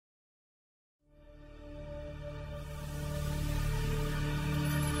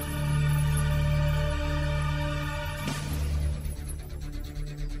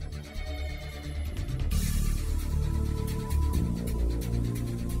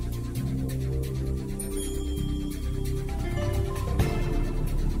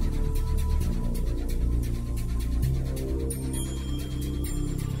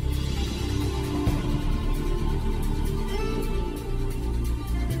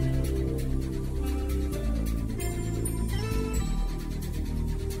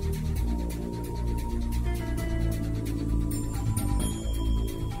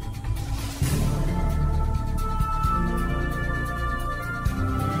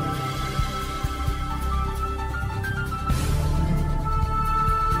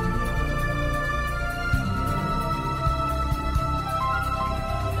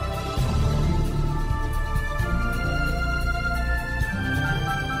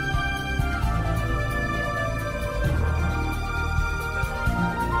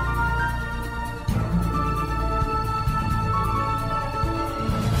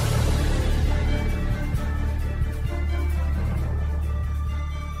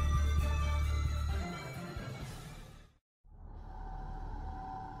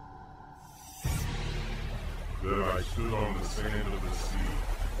I stood on the sand of the sea,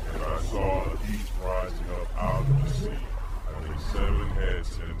 and I saw a beast rising up out of the sea, having 7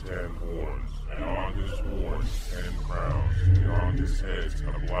 heads and 10 horns, and on his horns 10 crowns, and on his heads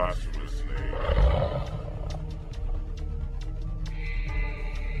a blasphemous name.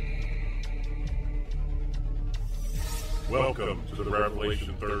 Welcome to the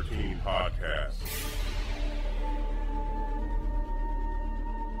Revelation 13 podcast.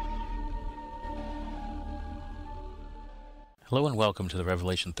 Hello and welcome to the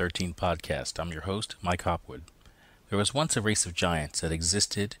Revelation 13 podcast. I'm your host, Mike Hopwood. There was once a race of giants that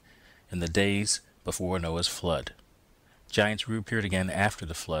existed in the days before Noah's flood. Giants reappeared again after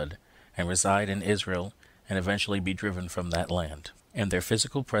the flood and reside in Israel and eventually be driven from that land, and their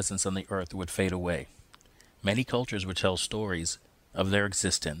physical presence on the earth would fade away. Many cultures would tell stories of their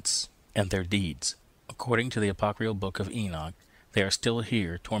existence and their deeds. According to the apocryphal book of Enoch, they are still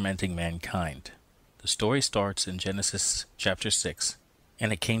here tormenting mankind. The story starts in Genesis chapter 6.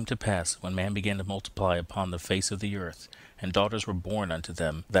 And it came to pass, when man began to multiply upon the face of the earth, and daughters were born unto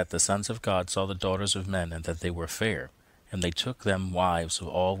them, that the sons of God saw the daughters of men, and that they were fair, and they took them wives of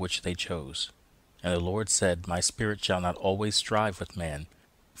all which they chose. And the Lord said, My spirit shall not always strive with man,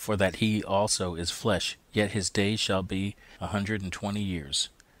 for that he also is flesh, yet his days shall be 120 years.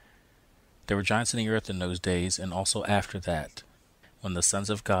 There were giants in the earth in those days, and also after that, when the sons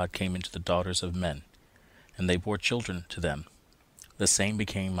of God came into the daughters of men, and they bore children to them. The same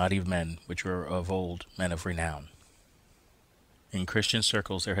became mighty men, which were of old men of renown. In Christian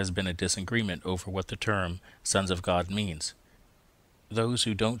circles there has been a disagreement over what the term sons of God means. Those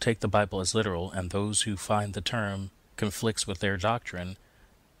who don't take the Bible as literal, and those who find the term conflicts with their doctrine,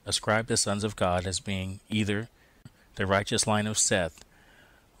 ascribe the sons of God as being either the righteous line of Seth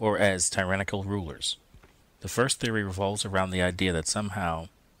or as tyrannical rulers. The first theory revolves around the idea that somehow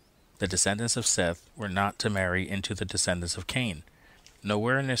the descendants of Seth were not to marry into the descendants of Cain.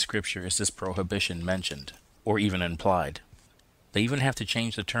 Nowhere in the scripture is this prohibition mentioned, or even implied. They even have to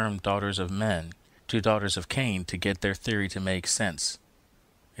change the term daughters of men to daughters of Cain to get their theory to make sense.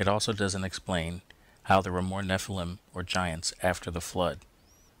 It also doesn't explain how there were more Nephilim or giants after the flood,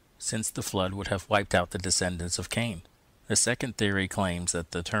 since the flood would have wiped out the descendants of Cain. The second theory claims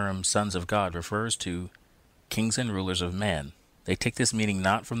that the term sons of God refers to kings and rulers of man. They take this meaning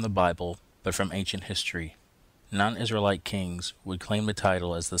not from the Bible, but from ancient history. Non-Israelite kings would claim the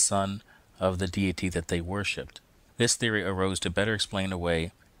title as the son of the deity that they worshipped. This theory arose to better explain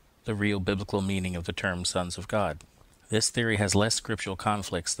away the real biblical meaning of the term sons of God. This theory has less scriptural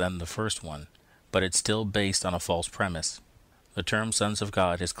conflicts than the first one, but it's still based on a false premise. The term sons of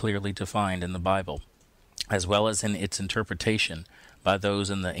God is clearly defined in the Bible, as well as in its interpretation by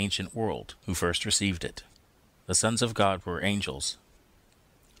those in the ancient world who first received it. The sons of God were angels.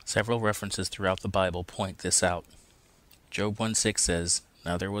 Several references throughout the Bible point this out. Job 1:6 says,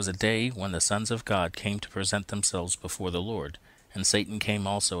 Now there was a day when the sons of God came to present themselves before the Lord, and Satan came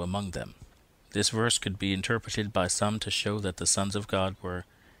also among them. This verse could be interpreted by some to show that the sons of God were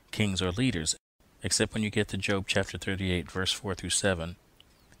kings or leaders, except when you get to Job chapter 38, verse 4 through 7.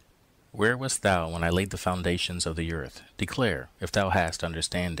 Where wast thou when I laid the foundations of the earth? Declare, if thou hast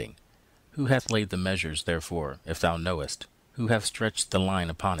understanding. Who hath laid the measures, therefore, if thou knowest? Who hath stretched the line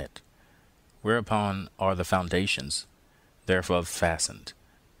upon it? Whereupon are the foundations thereof fastened?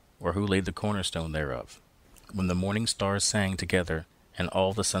 Or who laid the cornerstone thereof? When the morning stars sang together, and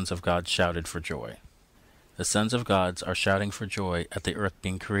all the sons of God shouted for joy. The sons of God are shouting for joy at the earth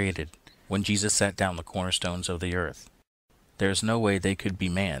being created, when Jesus sat down the cornerstones of the earth. There is no way they could be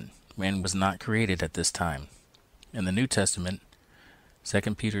man. Man was not created at this time. In the New Testament,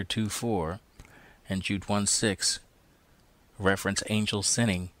 2 Peter 2:4 and Jude 1:6 reference angels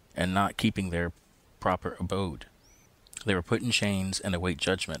sinning and not keeping their proper abode. They were put in chains and await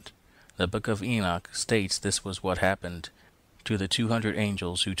judgment. The book of Enoch states this was what happened to the 200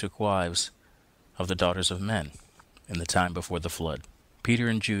 angels who took wives of the daughters of men in the time before the flood. Peter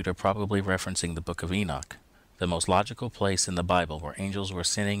and Jude are probably referencing the book of Enoch. The most logical place in the Bible where angels were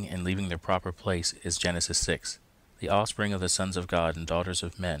sinning and leaving their proper place is Genesis 6. The offspring of the sons of God and daughters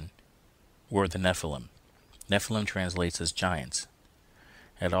of men were the Nephilim. Nephilim translates as giants.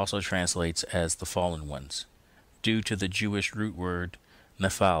 It also translates as the fallen ones, due to the Jewish root word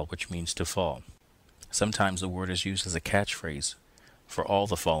nephal, which means to fall. Sometimes the word is used as a catchphrase for all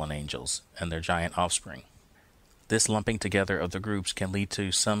the fallen angels and their giant offspring. This lumping together of the groups can lead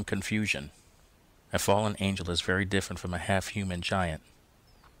to some confusion. A fallen angel is very different from a half-human giant.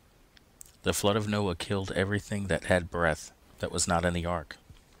 The flood of Noah killed everything that had breath that was not in the ark.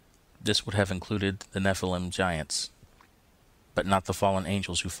 This would have included the Nephilim giants, but not the fallen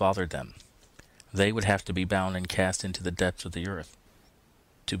angels who fathered them. They would have to be bound and cast into the depths of the earth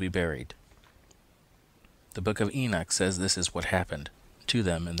to be buried. The book of Enoch says this is what happened to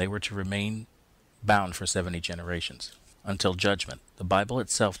them, and they were to remain bound for 70 generations, until judgment. The Bible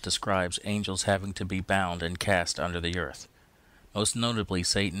itself describes angels having to be bound and cast under the earth, most notably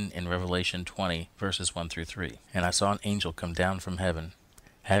Satan in Revelation 20, verses 1 through 3. And I saw an angel come down from heaven,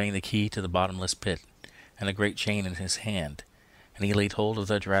 having the key to the bottomless pit, and a great chain in his hand. And he laid hold of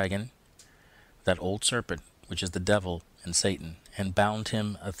the dragon, that old serpent, which is the devil and Satan, and bound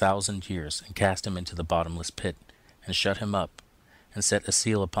him 1,000 years, and cast him into the bottomless pit, and shut him up, and set a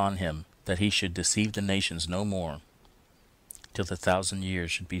seal upon him, that he should deceive the nations no more, till the 1,000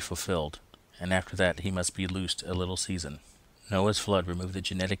 years should be fulfilled, and after that he must be loosed a little season. Noah's flood removed the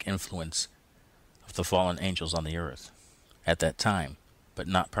genetic influence of the fallen angels on the earth at that time, but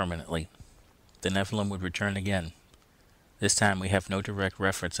not permanently. The Nephilim would return again. This time we have no direct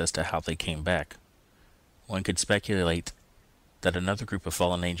reference as to how they came back. One could speculate that another group of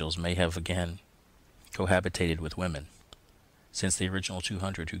fallen angels may have again cohabitated with women, since the original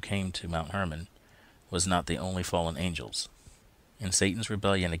 200 who came to Mount Hermon was not the only fallen angels. In Satan's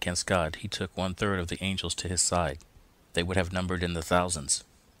rebellion against God, he took 1/3 of the angels to his side. They would have numbered in the thousands.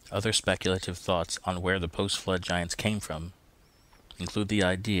 Other speculative thoughts on where the post-flood giants came from include the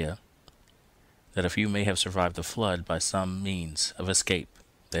idea that a few may have survived the flood by some means of escape.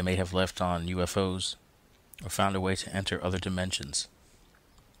 They may have left on UFOs or found a way to enter other dimensions,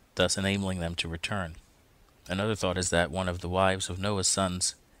 thus enabling them to return. Another thought is that one of the wives of Noah's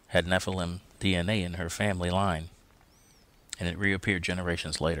sons had Nephilim DNA in her family line, and it reappeared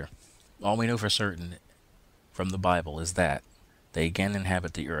generations later. All we know for certain from the Bible is that they again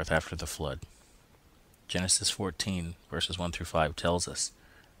inhabit the earth after the flood. Genesis 14, verses 1 through 5 tells us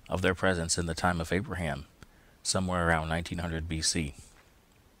of their presence in the time of Abraham, somewhere around 1900 BC.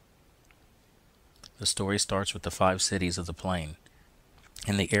 The story starts with the 5 cities of the plain,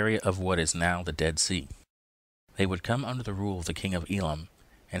 in the area of what is now the Dead Sea. They would come under the rule of the king of Elam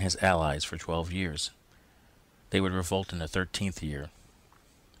and his allies for 12 years. They would revolt in the 13th year.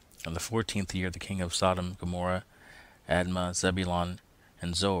 In the 14th year, the king of Sodom, Gomorrah, Admah, Zebulon,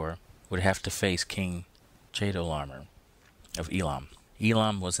 and Zoar would have to face King Chedorlaomer of Elam.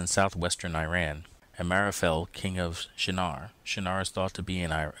 Elam was in southwestern Iran, and Amraphel, king of Shinar. Shinar is thought to be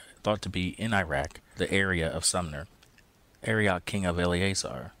in Iraq, the area of Sumner. Arioch, king of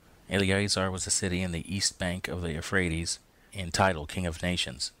Eleazar. Eleazar was a city in the east bank of the Euphrates, and Tidal, king of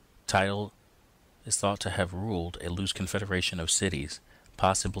nations. Tidal is thought to have ruled a loose confederation of cities,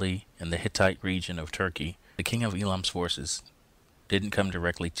 possibly in the Hittite region of Turkey. The king of Elam's forces didn't come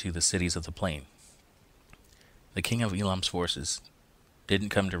directly to the cities of the plain.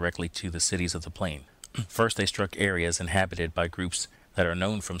 First, they struck areas inhabited by groups that are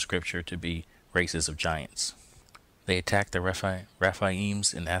known from Scripture to be races of giants. They attacked the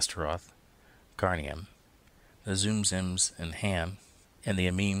Rephaims in Astaroth, Carnium, the Zumzims in Ham, and the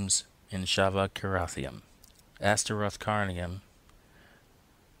Amims in Shavah-Kirathaim. Astaroth Carnium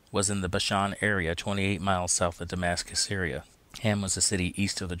was in the Bashan area, 28 miles south of Damascus, Syria. Ham was a city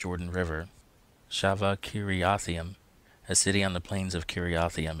east of the Jordan River. Shavah-Kirathaim, a city on the plains of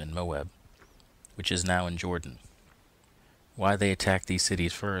Kiryathaim in Moab, which is now in Jordan. Why they attacked these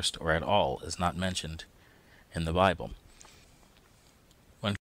cities first, or at all, is not mentioned in the Bible.